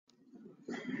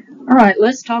All right,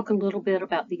 let's talk a little bit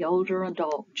about the older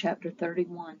adult, chapter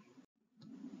 31.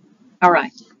 All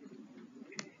right,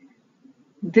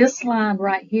 this slide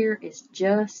right here is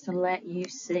just to let you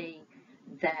see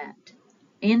that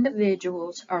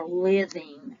individuals are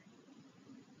living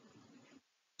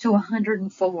to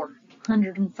 104,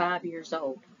 105 years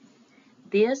old.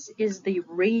 This is the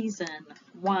reason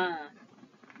why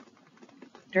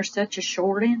there's such a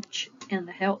shortage in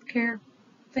the healthcare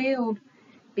field,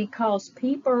 because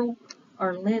people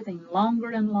are living longer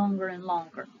and longer and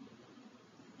longer.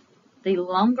 The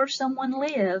longer someone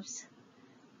lives,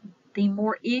 the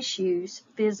more issues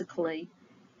physically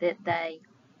that they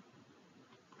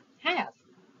have.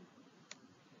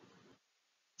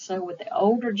 So with the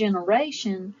older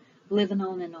generation living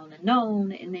on and on and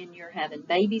on, and then you're having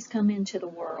babies come into the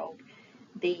world,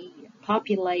 the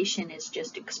population is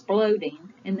just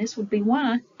exploding. And this would be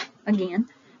why, again,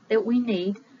 that we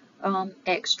need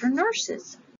extra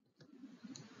nurses.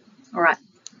 All right.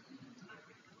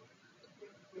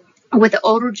 With the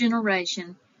older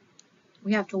generation,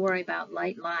 we have to worry about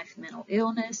late life mental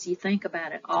illness. You think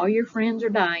about it, all your friends are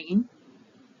dying.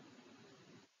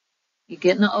 You're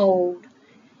getting old.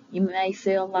 You may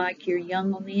feel like you're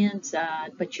young on the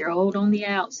inside, but you're old on the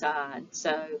outside.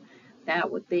 So that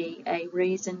would be a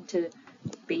reason to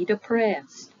be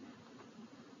depressed,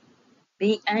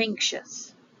 be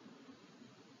anxious,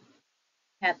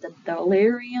 have the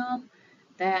delirium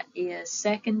that is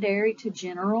secondary to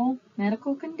general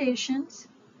medical conditions.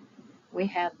 We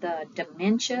have the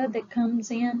dementia that comes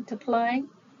into play.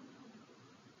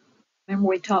 Remember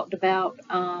we talked about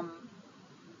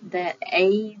that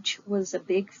age was a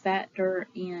big factor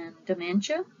in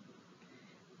dementia.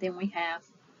 Then we have,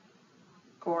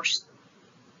 of course,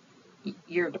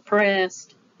 you're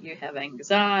depressed, you have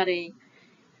anxiety,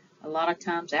 a lot of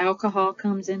times alcohol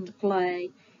comes into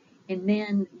play, and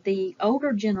then the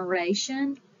older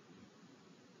generation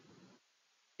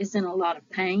is in a lot of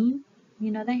pain. You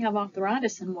know, they have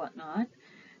arthritis and whatnot,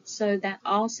 so that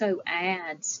also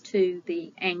adds to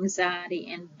the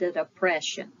anxiety and the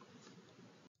depression.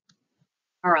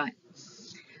 All right,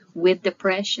 with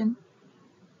depression,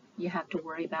 you have to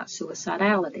worry about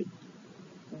suicidality.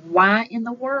 Why in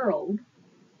the world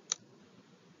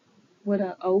would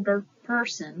an older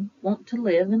person want to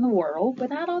live in the world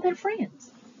without all their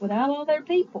friends, without all their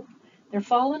people? They're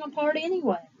falling apart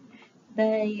anyway.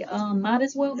 They might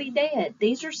as well be dead.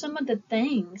 These are some of the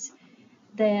things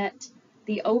that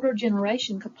the older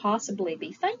generation could possibly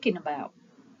be thinking about.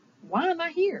 Why am I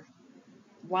here?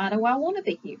 Why do I want to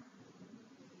be here?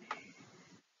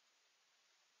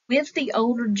 With the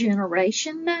older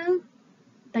generation, though,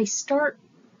 they start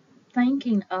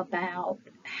thinking about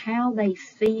how they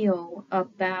feel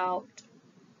about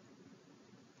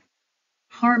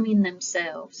harming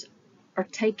themselves or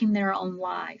taking their own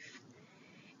life.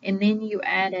 And then you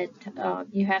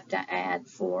have to add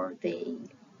for the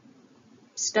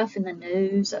stuff in the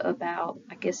news about,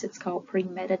 I guess it's called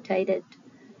premeditated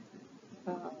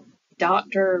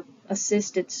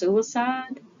doctor-assisted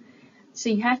suicide. So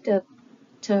you have to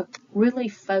really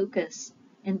focus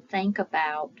and think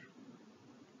about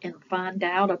and find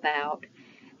out about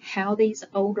how these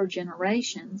older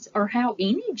generations, or how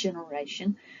any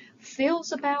generation,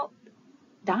 feels about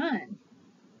dying.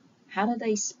 How do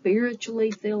they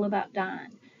spiritually feel about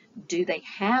dying? Do they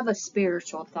have a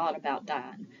spiritual thought about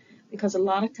dying? Because a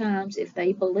lot of times if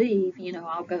they believe,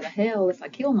 I'll go to hell if I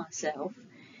kill myself,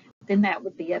 then that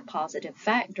would be a positive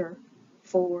factor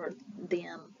for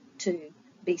them to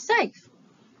be safe.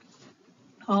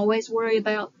 Always worry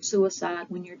about suicide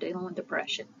when you're dealing with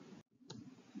depression.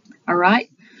 All right,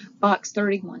 box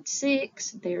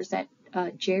 31-6, there's that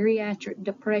geriatric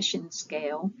depression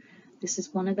scale. This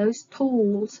is one of those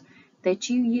tools that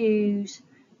you use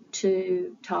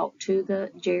to talk to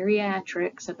the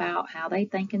geriatrics about how they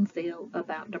think and feel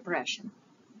about depression.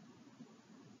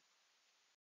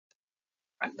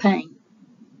 Right, pain.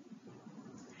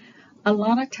 A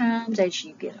lot of times as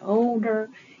you get older,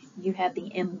 you have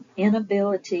the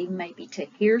inability maybe to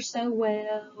hear so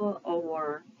well,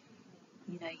 or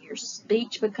your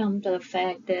speech becomes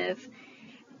effective.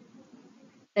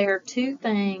 There are two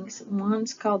things.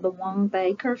 One's called the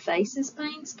Wong-Baker Faces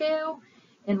Pain Scale,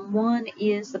 and one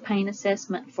is the pain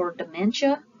assessment for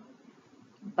dementia.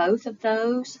 Both of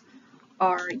those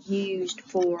are used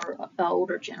for the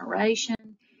older generation.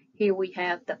 Here we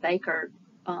have the Baker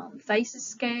Faces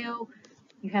Scale.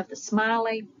 You have the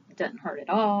smiley, doesn't hurt at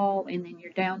all, and then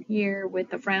you're down here with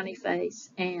the frowny face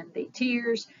and the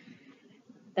tears.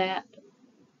 That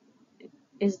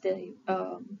is the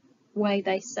way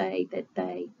they say that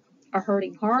they are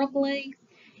hurting horribly.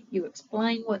 You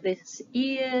explain what this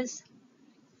is.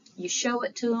 You show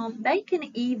it to them. They can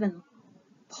even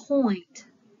point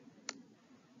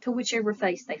to whichever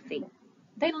face they feel.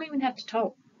 They don't even have to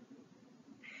talk.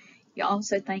 You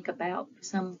also think about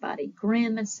somebody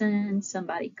grimacing,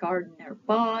 somebody guarding their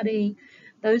body.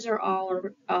 Those are all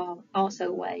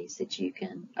also ways that you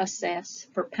can assess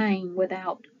for pain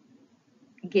without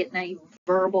getting a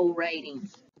verbal rating.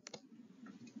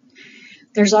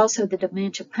 There's also the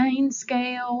dementia pain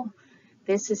scale.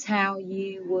 This is how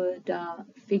you would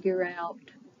figure out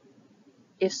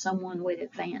if someone with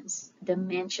advanced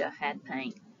dementia had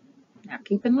pain. Now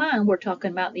keep in mind, we're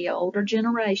talking about the older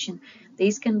generation.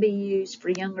 These can be used for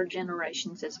younger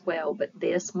generations as well, but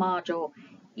this module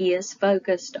is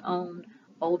focused on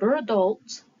older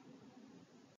adults.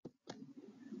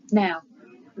 Now,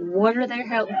 what are their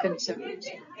health concerns?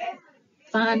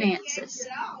 Finances,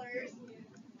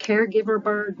 caregiver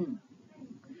burden.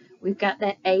 We've got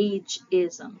that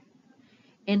ageism.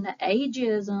 And the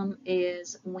ageism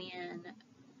is when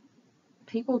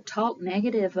people talk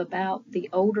negative about the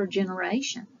older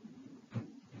generation.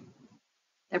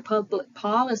 Their public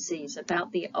policies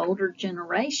about the older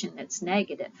generation that's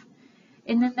negative.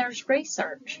 And then there's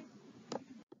research.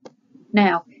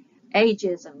 Now,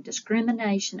 ageism,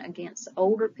 discrimination against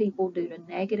older people due to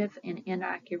negative and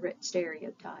inaccurate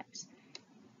stereotypes.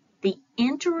 The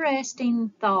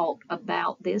interesting thought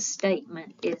about this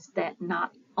statement is that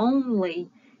not only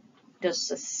does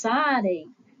society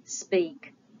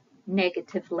speak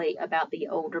negatively about the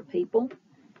older people,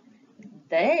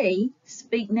 they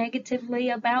speak negatively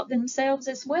about themselves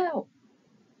as well.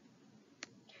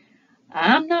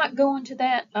 I'm not going to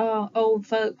that old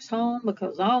folks' home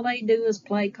because all they do is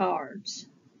play cards.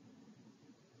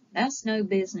 That's no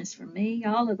business for me.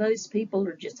 All of those people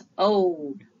are just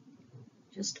old.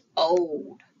 Just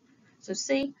old. So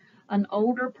see, an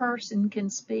older person can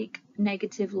speak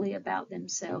negatively about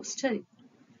themselves too.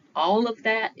 All of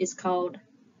that is called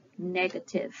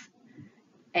negative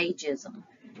ageism.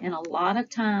 And a lot of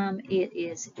time it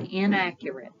is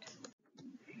inaccurate.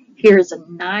 Here's a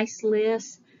nice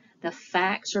list. The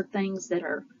facts are things that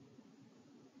are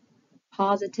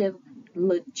positive,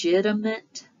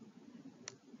 legitimate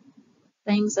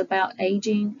things about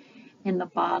aging, and the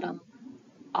bottom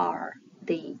are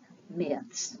the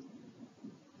myths.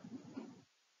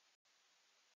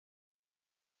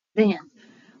 Then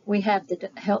we have the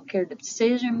healthcare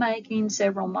decision making.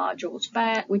 Several modules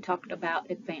back, we talked about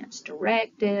advanced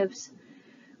directives.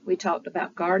 We talked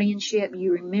about guardianship.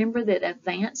 You remember that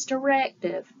advanced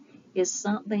directive is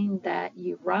something that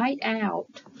you write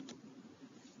out,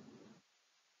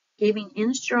 giving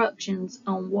instructions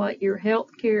on what your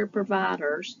healthcare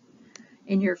providers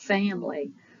and your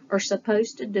family are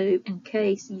supposed to do in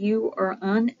case you are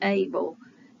unable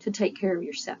to take care of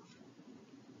yourself.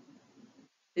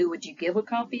 Who would you give a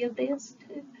copy of this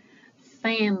to?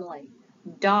 Family,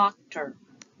 doctor,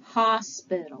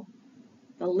 hospital.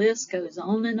 The list goes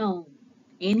on and on.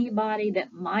 Anybody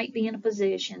that might be in a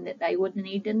position that they would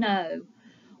need to know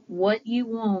what you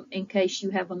want in case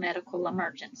you have a medical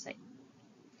emergency.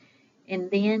 And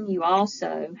then you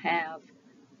also have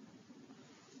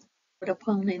a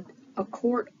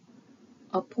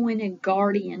court-appointed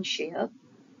guardianship.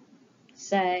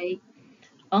 Say,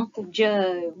 Uncle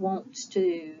Joe wants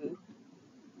to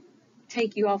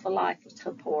take you off of life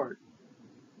support,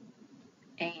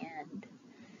 and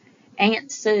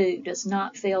Aunt Sue does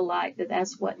not feel like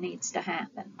that's what needs to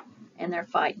happen, and they're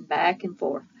fighting back and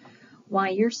forth.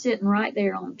 While you're sitting right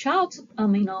there on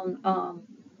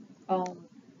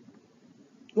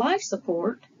life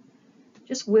support,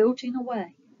 just wilting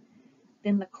away,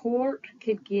 then the court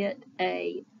could get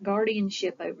a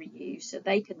guardianship over you so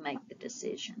they could make the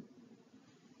decision.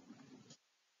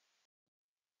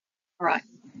 All right,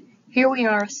 here we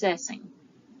are assessing.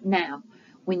 Now,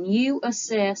 when you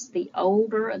assess the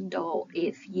older adult,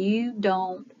 if you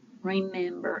don't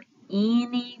remember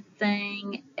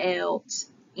anything else,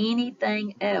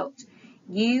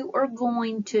 you are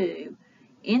going to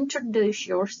introduce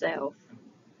yourself,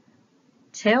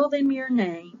 tell them your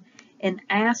name, and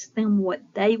ask them what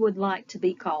they would like to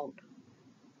be called.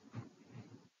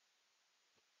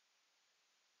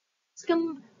 Ask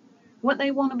them what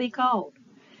they want to be called.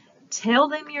 Tell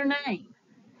them your name.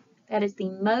 That is the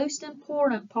most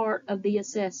important part of the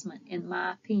assessment, in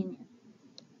my opinion.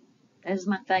 That is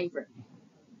my favorite.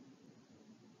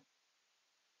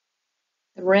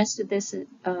 The rest of this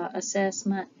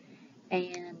assessment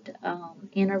and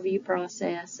interview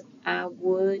process I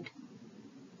would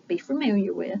be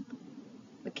familiar with,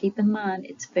 but keep in mind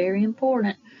it's very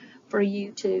important for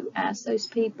you to ask those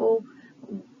people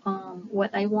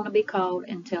what they want to be called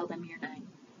and tell them your name.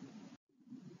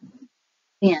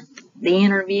 Then The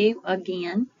interview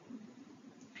again.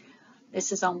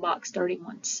 This is on box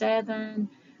 31-7.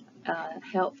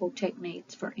 Helpful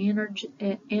techniques for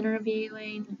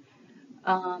interviewing.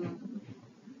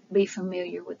 Be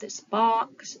familiar with this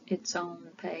box. It's on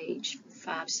page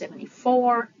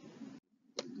 574.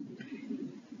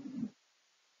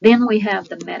 Then we have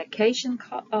the medication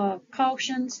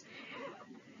cautions.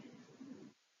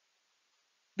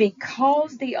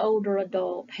 Because the older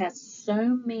adult has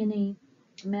so many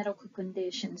medical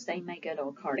conditions, they may go to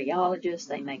a cardiologist,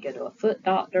 they may go to a foot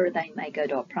doctor, they may go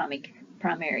to a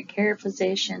primary care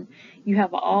physician. You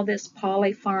have all this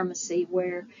polypharmacy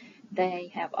where they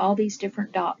have all these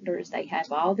different doctors, they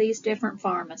have all these different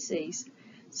pharmacies.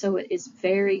 So it is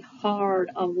very hard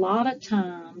a lot of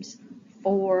times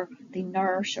for the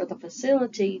nurse or the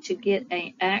facility to get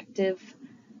an active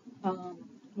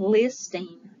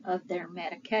listing of their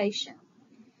medication.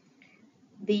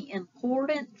 The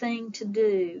important thing to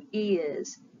do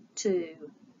is to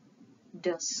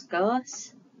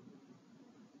discuss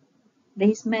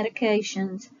these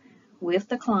medications with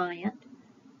the client.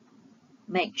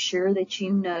 Make sure that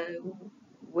you know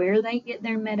where they get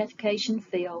their medication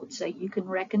filled so you can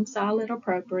reconcile it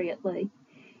appropriately.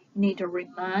 You need to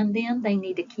remind them they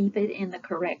need to keep it in the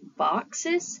correct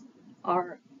boxes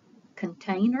or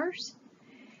containers,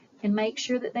 and make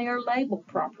sure that they are labeled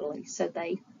properly so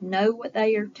they know what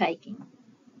they are taking.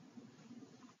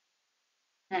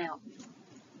 Now,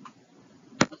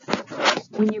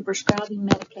 when you're prescribing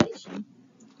medication,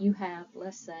 you have,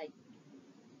 let's say,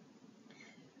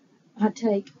 I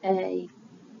take a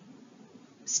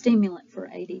stimulant for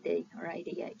ADD or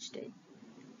ADHD.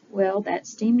 Well, that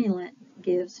stimulant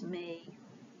gives me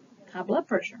high blood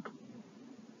pressure.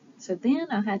 So then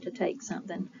I had to take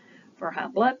something for high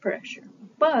blood pressure.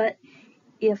 But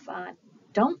if I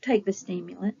don't take the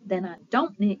stimulant, then I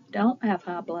don't have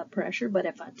high blood pressure. But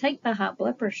if I take the high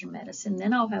blood pressure medicine,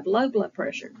 then I'll have low blood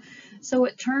pressure. So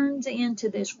it turns into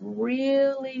this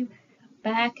really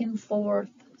back and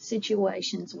forth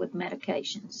situations with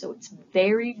medications. So it's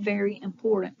very, very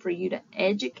important for you to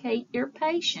educate your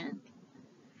patient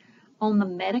on the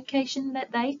medication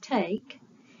that they take.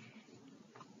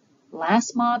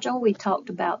 Last module, we talked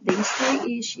about these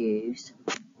three issues: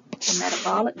 the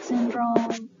metabolic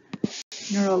syndrome,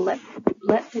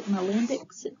 neuroleptic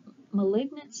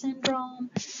malignant syndrome,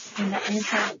 and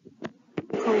the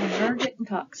anticholinergic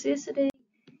toxicity.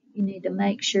 You need to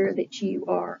make sure that you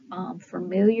are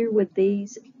familiar with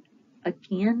these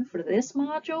again for this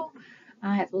module.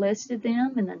 I have listed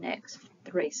them in the next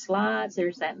 3 slides.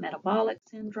 There's that metabolic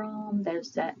syndrome.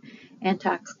 There's that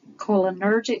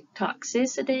anticholinergic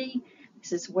toxicity.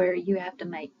 This is where you have to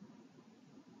make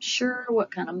sure what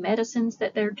kind of medicines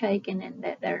that they're taking and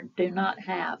that they do not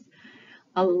have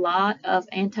a lot of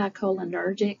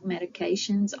anticholinergic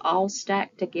medications all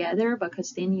stacked together,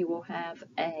 because then you will have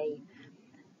a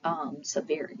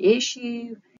severe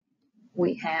issue.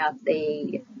 We have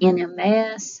the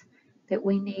NMS that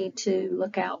we need to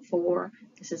look out for.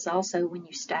 This is also when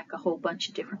you stack a whole bunch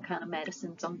of different kind of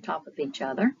medicines on top of each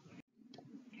other.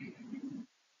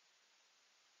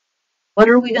 What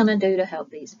are we going to do to help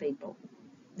these people?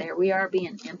 There we are,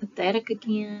 being empathetic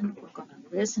again. We're going to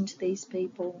listen to these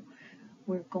people.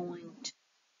 We're going to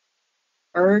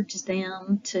urge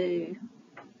them to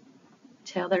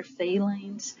tell their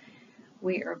feelings.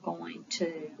 We are going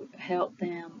to help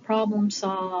them problem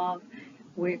solve.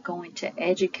 We're going to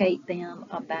educate them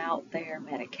about their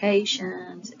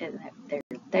medications and their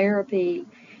therapy.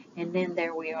 And then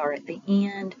there we are at the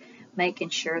end, making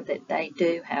sure that they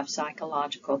do have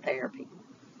psychological therapy.